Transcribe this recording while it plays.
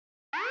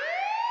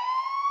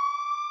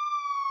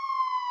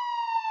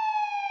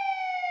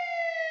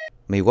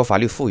美国法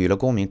律赋予了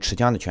公民持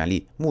枪的权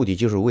利，目的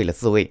就是为了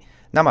自卫。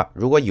那么，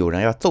如果有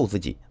人要揍自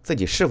己，自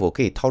己是否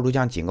可以掏出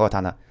枪警告他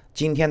呢？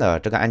今天的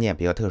这个案件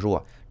比较特殊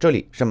啊，这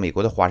里是美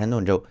国的华盛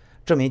顿州，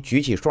这名举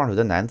起双手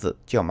的男子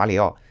叫马里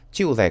奥。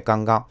就在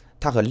刚刚，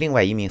他和另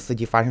外一名司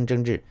机发生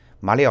争执，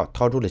马里奥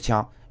掏出了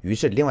枪，于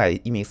是另外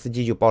一名司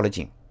机就报了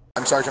警。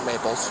I'm Sergeant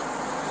Maples.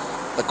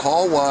 The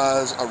call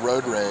was a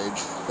road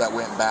rage that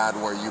went bad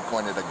where you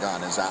pointed a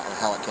gun. Is that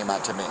how it came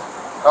out to me?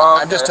 Oh,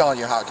 okay. I'm just telling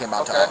you how it came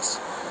out to us.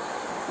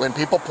 When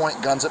people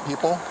point guns at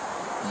people,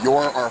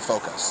 you're our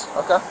focus.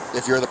 Okay.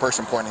 If you're the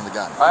person pointing the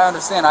gun. I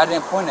understand. I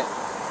didn't point it.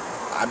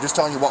 I'm just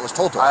telling you what was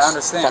told to us. I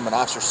understand. From an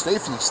officer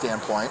safety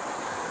standpoint,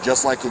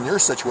 just like in your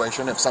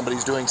situation, if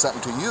somebody's doing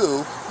something to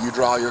you, you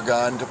draw your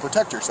gun to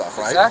protect yourself,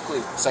 right? Exactly.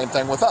 Same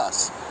thing with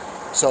us.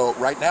 So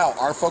right now,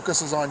 our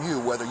focus is on you,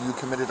 whether you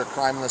committed a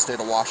crime in the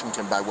state of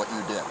Washington by what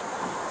you did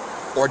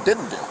or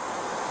didn't do,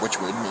 which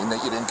would mean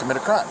that you didn't commit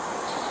a crime.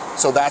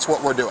 So that's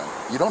what we're doing.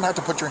 You don't have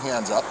to put your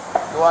hands up.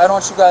 Why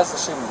don't you guys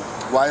shoot me?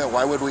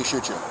 Why would we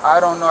shoot you? I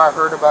don't know. I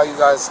heard about you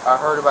guys. I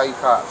heard about you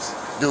cops.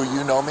 Do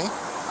you know me?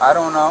 I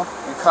don't know.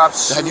 You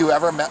cops shoot. Have you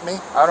ever met me?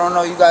 I don't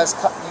know. You guys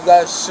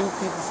shoot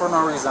people for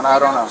no reason. I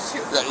don't know.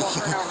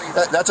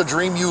 That's a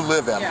dream you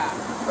live in.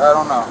 I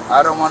don't know.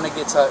 I don't want to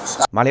get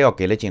touched. 马里奥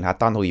给了警察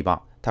当头一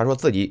棒，他说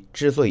自己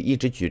之所以一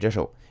直举着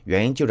手，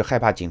原因就是害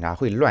怕警察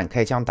会乱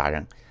开枪打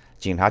人。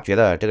警察觉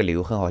得这个理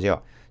由很好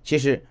笑。其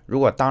实，如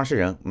果当事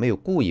人没有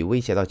故意威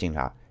胁到警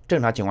察，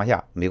正常情况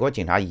下，美国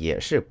警察也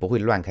是不会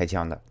乱开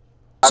枪的。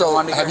So,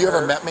 have you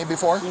ever met me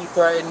before? He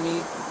threatened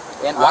me,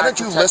 and Why don't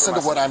you listen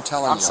to what I'm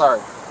telling you? I'm sorry.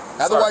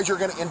 Otherwise, you're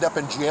going to end up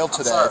in jail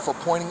today for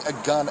pointing a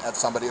gun at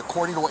somebody,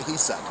 according to what he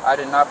said. I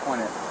did not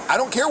point it. I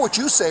don't care what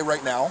you say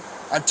right now.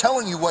 I'm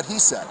telling you what he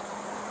said.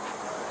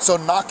 So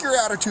knock your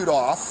attitude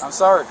off. I'm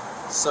sorry,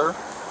 sir.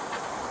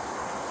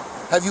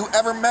 Have you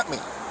ever met me?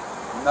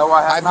 No,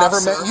 I have I've not, never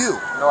sir. met you.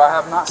 No, I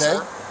have not, Okay?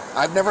 sir.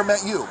 I've never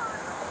met you.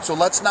 So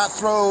let's not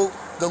throw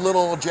the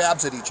little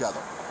jabs at each other.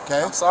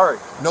 Okay? I'm sorry.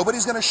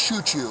 Nobody's going to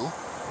shoot you.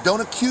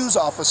 Don't accuse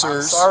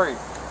officers. I'm sorry.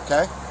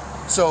 Okay?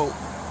 So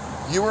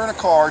you were in a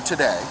car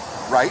today,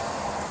 right?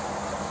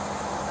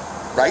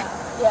 Right?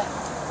 Yeah.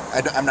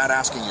 I'm not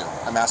asking you.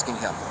 I'm asking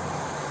him.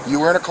 You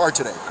were in a car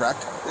today,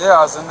 correct? Yeah,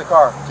 I was in the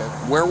car. Okay.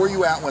 Where were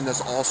you at when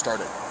this all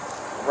started?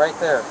 Right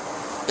there.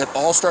 It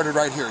all started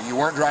right here. You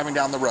weren't driving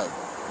down the road.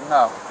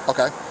 No.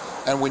 Okay.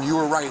 And when you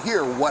were right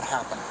here, what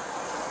happened?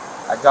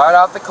 I got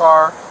out the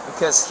car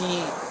because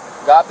he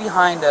got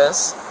behind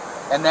us,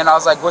 and then I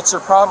was like, "What's your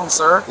problem,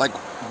 sir?" Like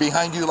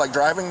behind you, like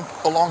driving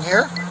along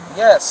here?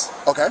 Yes.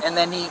 Okay. And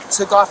then he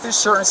took off his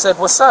shirt and said,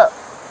 "What's up?"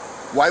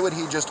 Why would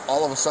he just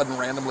all of a sudden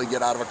randomly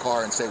get out of a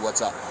car and say,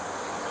 "What's up"?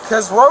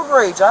 Because road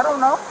rage. I don't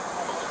know.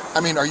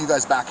 I mean, are you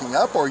guys backing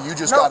up, or you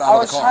just No, got out I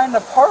of was the car? trying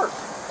to park.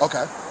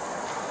 Okay.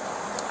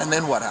 And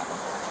then what happened?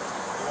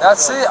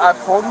 That's it. I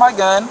pulled my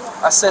gun.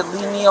 I said,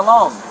 "Leave me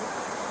alone."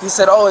 He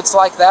said, "Oh, it's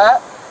like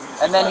that,"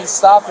 and then he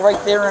stopped right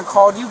there and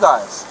called you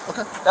guys.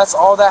 Okay. That's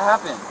all that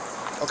happened.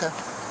 Okay.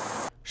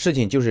 事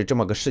情就是这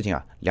么个事情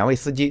啊，两位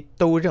司机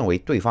都认为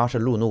对方是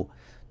路怒，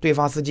对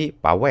方司机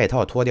把外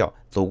套脱掉，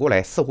走过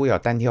来似乎要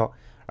单挑，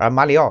而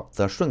马里奥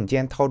则瞬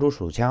间掏出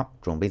手枪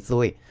准备自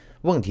卫。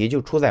问题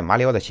就出在马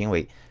里奥的行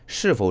为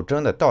是否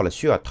真的到了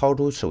需要掏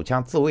出手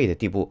枪自卫的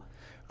地步。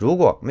如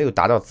果没有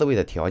达到自卫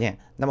的条件，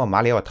那么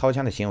马里奥掏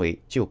枪的行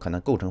为就可能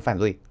构成犯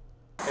罪。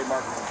Hey,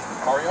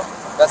 Mario?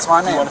 That's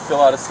my Do you name. want to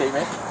fill out a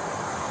statement?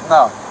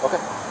 No. Okay,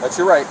 that's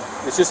your right.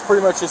 It's just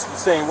pretty much just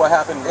saying what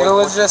happened. It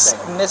was just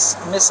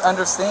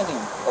misunderstanding.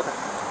 Okay.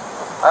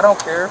 I don't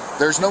care.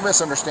 There's no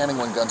misunderstanding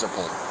when guns are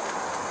pulled.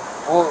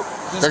 Well,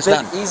 There's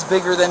none. He's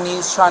bigger than me.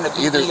 He's trying to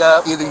beat Either me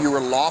up. you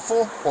were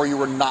lawful or you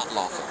were not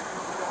lawful,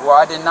 Well,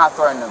 I did not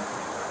threaten him.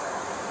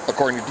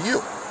 according to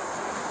you.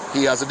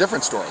 He has a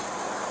different story.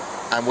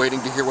 I'm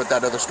waiting to hear what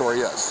that other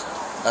story is.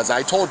 As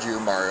I told you,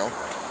 Mario,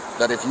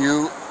 that if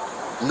you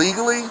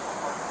legally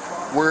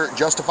were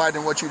justified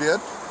in what you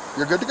did,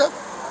 you're good to go.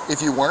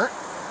 If you weren't,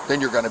 then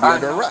you're going to be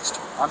under arrest.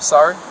 I'm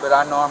sorry, but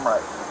I know I'm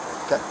right.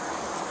 Okay.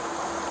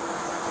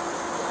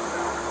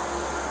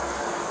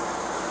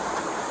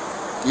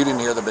 You didn't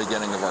hear the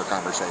beginning of our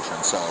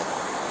conversation, so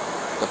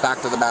the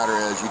fact of the matter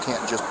is you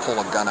can't just pull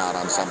a gun out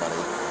on somebody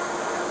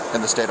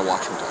in the state of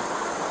Washington.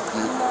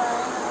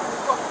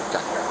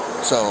 Okay.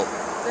 So,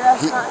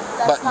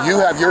 but you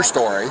have your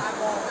story,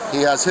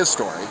 he has his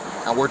story,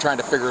 and we're trying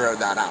to figure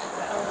that out.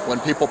 When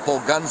people pull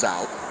guns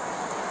out,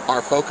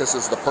 our focus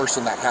is the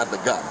person that had the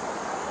gun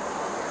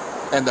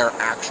and their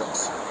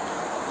actions.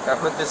 Can I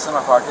put this in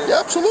my pocket? Yeah,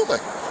 absolutely.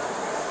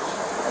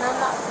 And I'm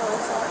not feeling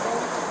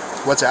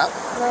something. What's that?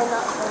 And I'm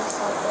not feeling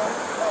something.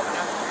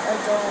 I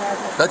don't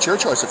have That's your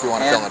choice if you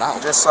want to fill it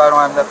out. Just so I don't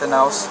have nothing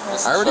else.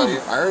 Just to show you.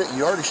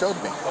 You already showed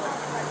me.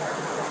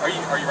 Are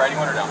you writing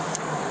one or down?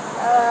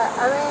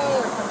 I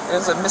mean, It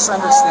was a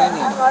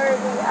misunderstanding. I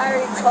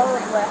already told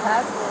what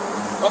happened.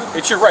 Well,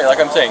 it's your right, like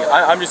I'm saying.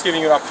 I'm just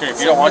giving you an opportunity. If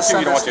you don't want to,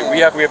 you don't want to. We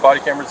have body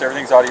cameras,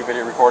 everything's audio,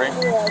 video recording,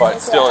 Yeah,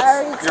 but still,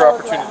 I already it's your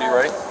told opportunity, what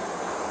right?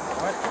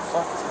 What the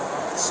fuck?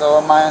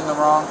 So am I in the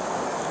wrong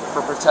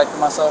for protecting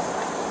myself?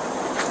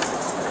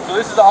 So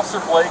this is Officer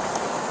Blake.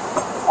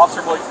 Officer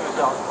Blake's going to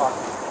talk to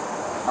you.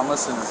 I'm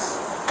listening.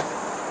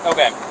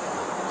 Okay,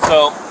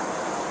 so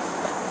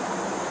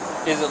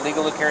is it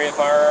legal to carry a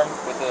firearm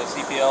with a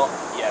CPL?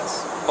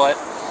 Yes, but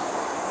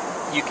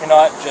you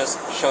cannot just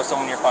show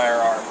someone your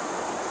firearm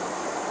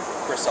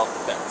for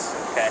self-defense,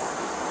 okay?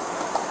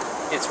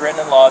 It's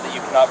written in law that you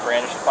cannot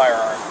brandish a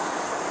firearm.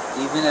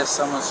 Even if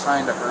someone's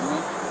trying to hurt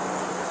me?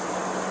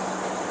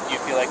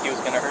 You feel like he was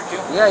going to hurt you?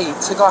 Yeah, he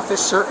took off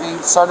his shirt and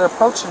he started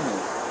approaching me.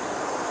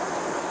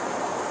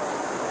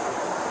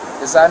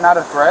 Is that not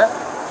a threat?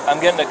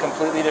 I'm getting a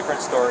completely different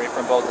story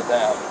from both of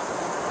them.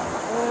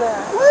 Yeah.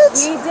 What?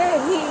 He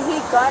did. He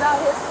got out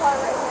his car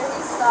right here.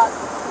 He stopped.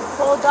 He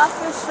pulled off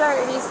his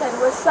shirt and he said,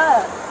 "What's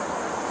up?"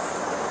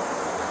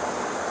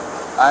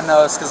 I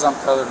know it's because I'm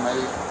colored,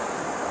 maybe.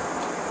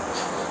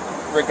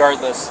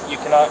 Regardless,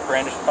 you cannot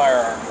brandish a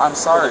firearm I'm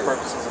sorry. for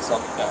the purposes of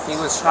self-defense. He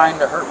was trying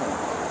to hurt me.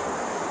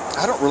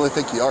 I don't really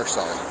think you are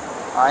sorry.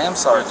 I am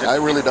sorry. I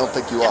really don't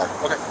think you are.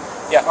 Okay.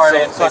 Yeah, All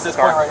right, so, so at this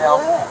point right now,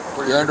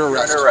 You're under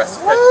arrest. You're under arrest.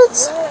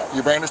 What?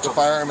 You brandished a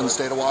firearm in the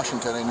state of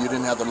Washington and you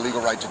didn't have the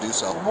legal right to do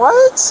so.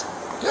 What?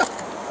 Yeah.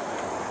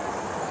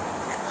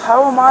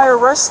 How am I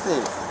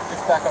arrested?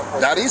 Just back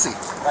up. Not easy.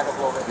 Back up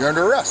a little bit. You're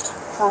under arrest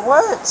For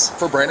what?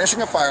 for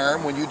brandishing a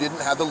firearm when you didn't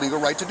have the legal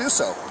right to do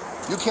so.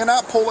 You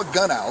cannot pull a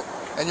gun out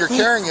and you're He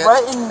carrying it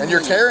threatened and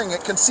you're me. carrying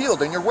it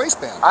concealed in your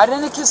waistband. I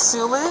didn't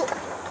conceal it.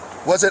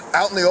 Was it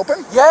out in the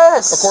open?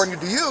 Yes. According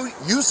to you,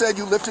 you said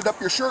you lifted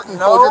up your shirt and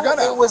no, pulled your gun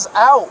out. it was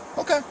out.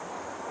 Okay.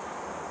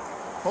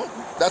 Well,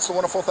 that's the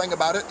wonderful thing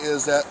about it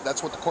is that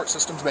that's what the court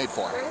system's made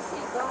for. Where is he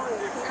going?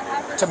 Can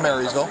I have To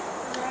Marysville.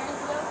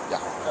 Marysville?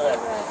 Yeah. Okay.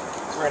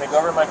 So we're going to go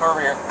over to my car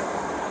over here.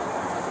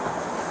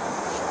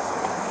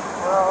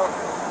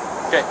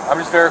 Okay, I'm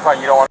just verifying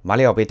you don't want.马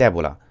里奥被逮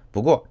捕了，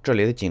不过这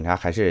里的警察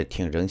还是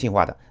挺人性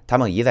化的，他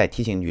们一再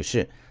提醒女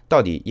士，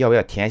到底要不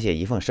要填写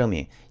一份声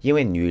明，因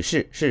为女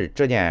士是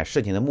这件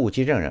事情的目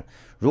击证人。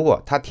如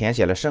果她填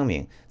写了声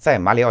明，在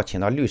马里奥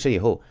请到律师以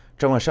后，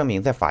这份声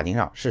明在法庭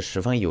上是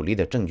十分有力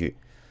的证据。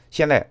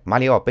现在马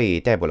里奥被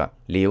逮捕了，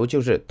理由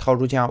就是掏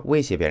出枪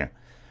威胁别人。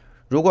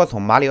如果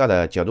从马里奥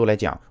的角度来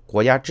讲，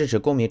国家支持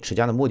公民持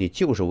枪的目的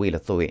就是为了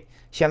自卫。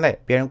现在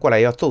别人过来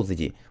要揍自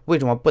己，为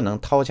什么不能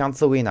掏枪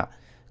自卫呢？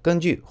根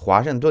据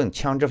华盛顿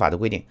枪支法的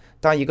规定，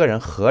当一个人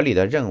合理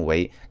的认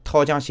为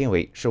掏枪行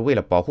为是为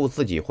了保护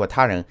自己或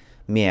他人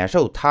免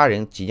受他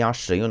人即将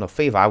使用的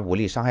非法武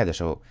力伤害的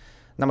时候，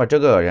那么这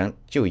个人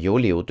就有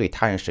理由对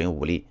他人使用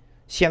武力。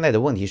现在的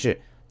问题是，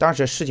当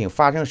时事情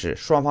发生时，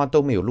双方都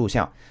没有录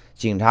像，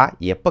警察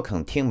也不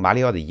肯听马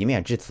里奥的一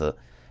面之词。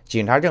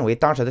警察认为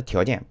当时的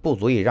条件不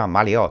足以让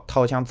马里奥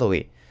掏枪自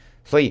卫，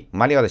所以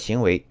马里奥的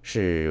行为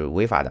是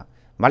违法的。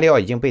马里奥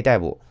已经被逮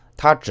捕，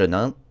他只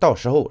能到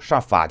时候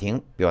上法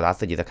庭表达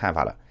自己的看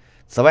法了。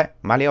此外，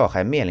马里奥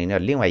还面临着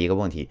另外一个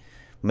问题：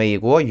美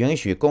国允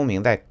许公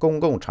民在公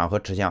共场合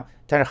持枪，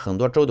但是很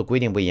多州的规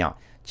定不一样，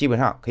基本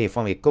上可以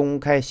分为公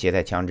开携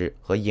带枪支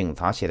和隐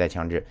藏携带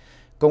枪支。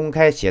公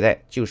开携带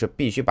就是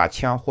必须把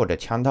枪或者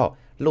枪套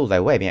露在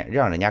外边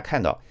让人家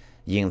看到，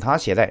隐藏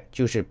携带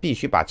就是必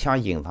须把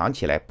枪隐藏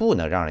起来，不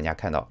能让人家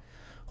看到。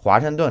华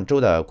盛顿州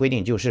的规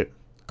定就是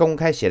公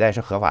开携带是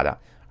合法的，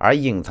而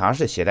隐藏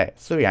式携带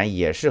虽然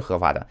也是合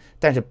法的，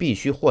但是必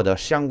须获得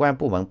相关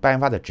部门颁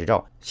发的执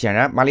照。显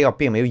然马里奥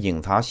并没有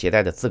隐藏携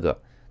带的资格，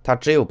他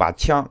只有把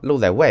枪露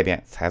在外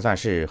边才算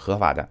是合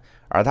法的，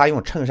而他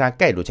用衬衫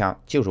盖住枪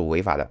就是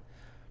违法的。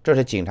这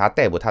是警察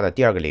逮捕他的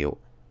第二个理由。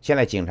现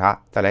在警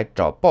察再来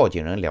找报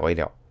警人聊一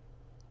聊。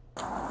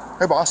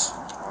Hey, boss.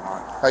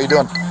 How you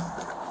doing?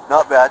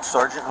 Not bad,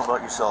 Sergeant. How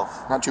about yourself?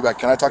 Not too bad.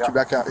 Can I talk you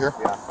back out here?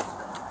 Yeah.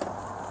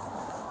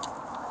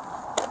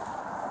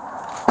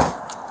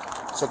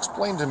 So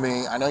explain to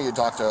me, I know you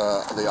talked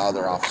to the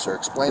other officer.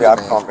 Explain Yeah,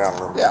 to I've me. calmed down a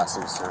little bit Yeah.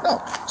 since then.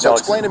 No. So No,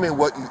 explain to it's-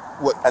 me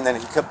what. And then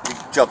he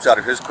jumps out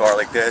of his car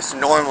like this.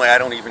 Normally, I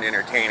don't even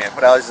entertain it,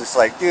 but I was just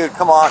like, dude,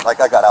 come on. Like,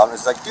 I got out and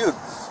it's like, dude,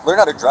 learn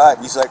how to drive.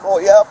 He's like, oh,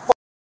 yeah,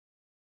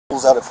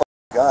 pulls out a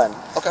gun.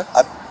 Okay.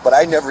 But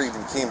I never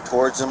even came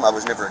towards him. I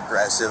was never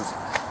aggressive.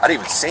 I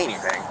didn't even say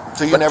anything.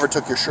 So you never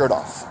took your shirt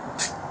off?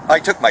 I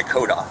took my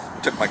coat off.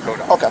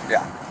 Okay.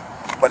 Yeah.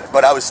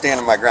 But I was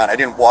standing my ground. I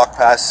didn't walk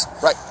past.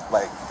 Right.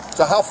 Like.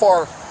 So how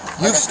far?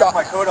 I You've took stopped.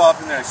 my coat off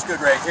and then I stood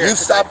right here. You 'cause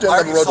stopped in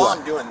I the already saw roadway.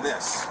 him doing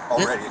this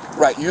You- already.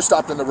 right. You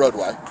stopped in the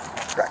roadway.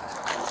 Correct.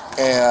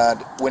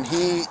 And when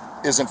he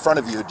is in front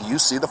of you, do you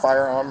see the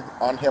firearm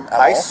on him at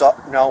I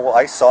all?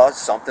 I saw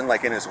something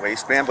like in his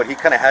waistband, but he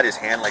kind of had his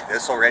hand like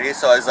this already.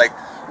 So I was like,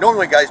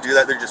 normally guys do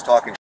that; they're just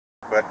talking.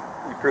 But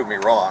you proved me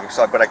wrong.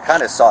 But I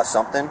kind of saw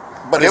something.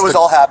 But it is was the-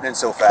 all happening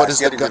so fast. But is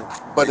He the had gun? a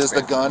good But is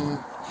the waistband.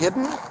 gun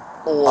hidden?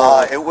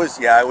 Or It was.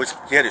 Yeah, it was.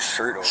 He had his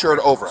shirt over. Shirt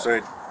over it. So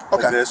it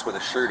Okay. was this with a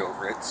shirt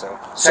over it. So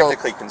So-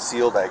 technically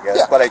concealed, I guess.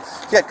 Yeah. But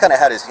he had kind of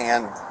had his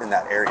hand in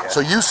that area.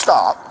 so you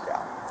stop, yeah.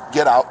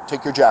 get out,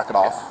 take your jacket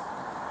off.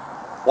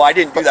 Well, I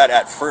didn't do that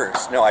at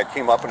first. No, I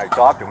came up and I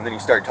talked to him, and then he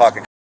started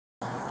talking.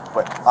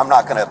 But I'm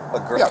not gonna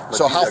agree. Yeah.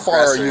 So how far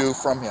are you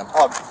from him?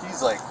 Oh,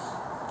 he's like,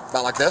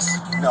 About like this?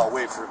 no,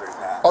 way further than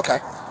that. Okay.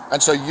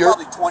 And so you're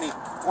Probably 20,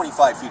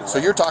 25 feet away. so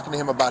you're talking to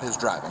him about his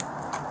driving,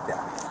 Yeah.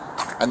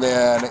 and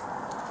then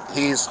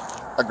he's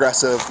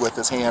aggressive with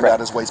his hand Right. at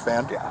his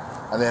waistband. Yeah.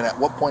 And then at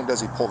what point does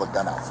he pull the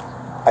gun out?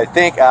 I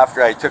think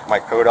after I took my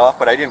coat off,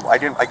 but I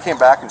came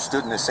back and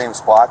stood in the same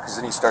spot because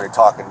then he started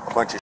talking a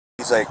bunch of shit.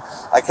 He's like,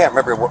 I can't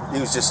remember what, he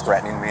was just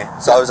threatening me.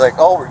 So I was like,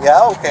 oh,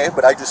 yeah, okay.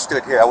 But I just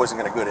stood here. I wasn't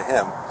going to go to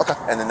him. Okay.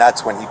 And then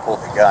that's when he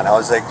pulled the gun. I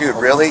was like, dude,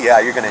 really? Yeah,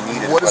 you're going to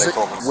need it. What is is what it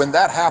I told him. when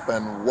that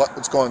happened?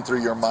 What's going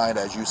through your mind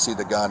as you see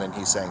the gun and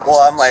he's saying this? Well,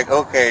 I'm like,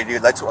 okay,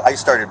 dude. That's what I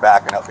started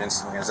backing up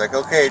instantly. I was like,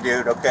 okay,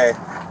 dude, okay.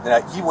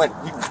 Then he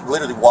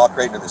literally walked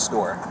right into the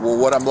store. Well,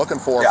 what I'm looking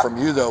for Yeah. from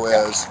you though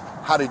is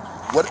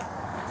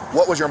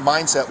what was your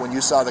mindset when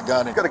you saw the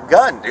gun? And Got a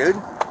gun, dude.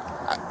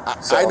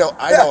 I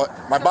know it.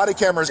 My body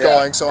camera's Yeah.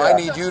 going, so I Yeah.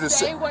 need you to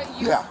say what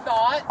you Yeah.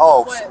 thought.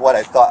 Oh, what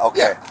I thought.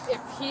 Okay. Yeah. If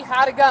he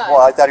had a gun.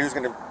 Well, I thought he was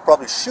going to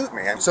probably shoot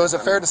me. So is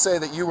it fair to say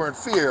that you were in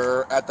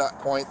fear at that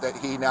point that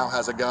he now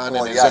has a gun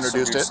Well, and yeah, has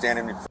introduced so you're it?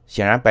 standing in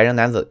显然，白人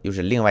男子又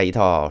是另外一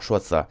套说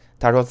辞。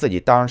他说自己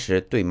当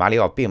时对马里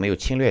奥并没有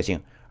侵略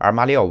性，而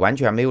马里奥完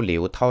全没有理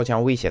由掏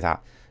枪威胁他。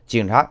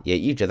警察也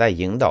一直在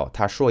引导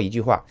他说一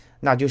句话，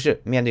那就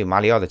是面对马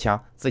里奥的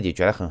枪，自己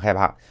觉得很害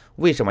怕。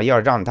为什么要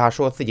让他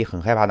说自己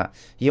很害怕呢？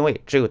因为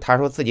只有他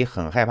说自己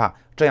很害怕，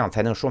这样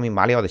才能说明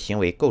马里奥的行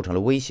为构成了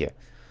威胁。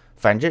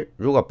反之，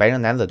如果白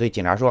人男子对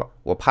警察说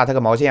“我怕他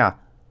个毛线啊”，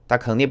他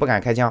肯定不敢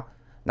开枪。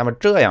那么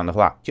这样的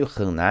话，就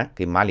很难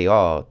给马里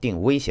奥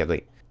定威胁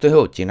罪。最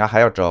后，警察还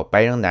要找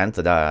白人男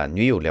子的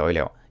女友聊一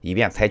聊，以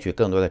便采取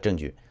更多的证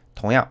据。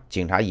同样，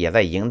警察也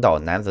在引导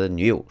男子的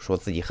女友说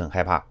自己很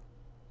害怕。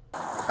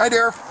Hi,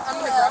 dear.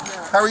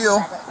 How are you?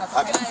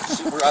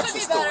 We're up to the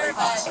story.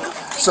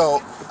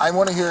 So I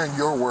want to hear in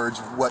your words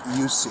what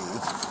you see.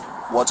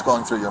 What's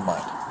going through your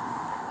mind?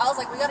 I was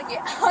like, we gotta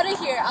get out of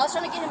here. I was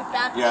trying to get him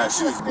back. Yeah, into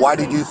she was- the Why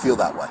did prison. you feel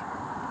that way?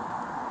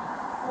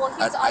 Well,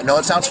 he's I know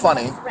it sounds obviously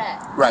funny. making a threat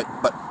Right,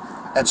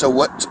 and so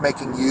what's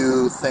making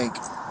you think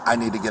I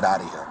need to get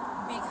out of here?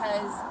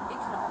 because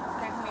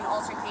there can be an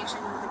altercation.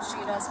 He could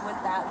shoot us with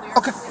that.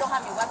 Okay. We don't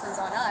have any weapons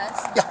on us.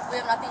 Yeah. We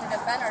have nothing to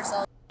defend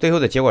ourselves. 最后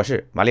的结果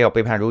是，马里奥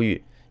被判入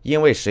狱，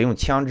因为使用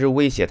枪支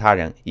威胁他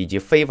人以及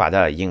非法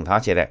的隐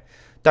藏携带。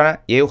当然，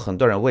也有很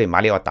多人为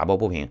马里奥打抱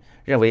不平，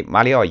认为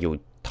马里奥有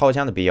掏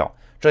枪的必要，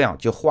这样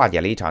就化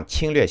解了一场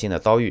侵略性的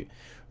遭遇。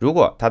如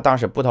果他当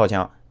时不掏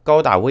枪，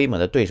高大威猛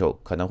的对手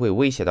可能会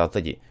威胁到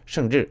自己，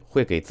甚至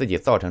会给自己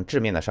造成致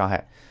命的伤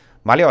害。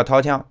马里奥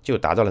掏枪就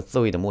达到了自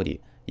卫的目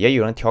的。也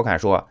有人调侃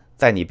说，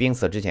在你濒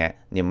死之前，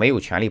你没有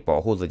权利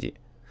保护自己。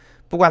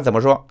不管怎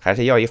么说，还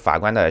是要以法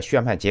官的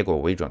宣判结果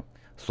为准。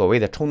所谓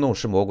的冲动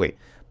是魔鬼，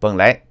本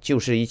来就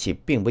是一起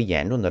并不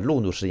严重的路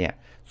怒事件，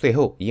最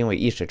后因为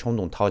一时冲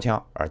动掏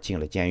枪而进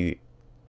了监狱。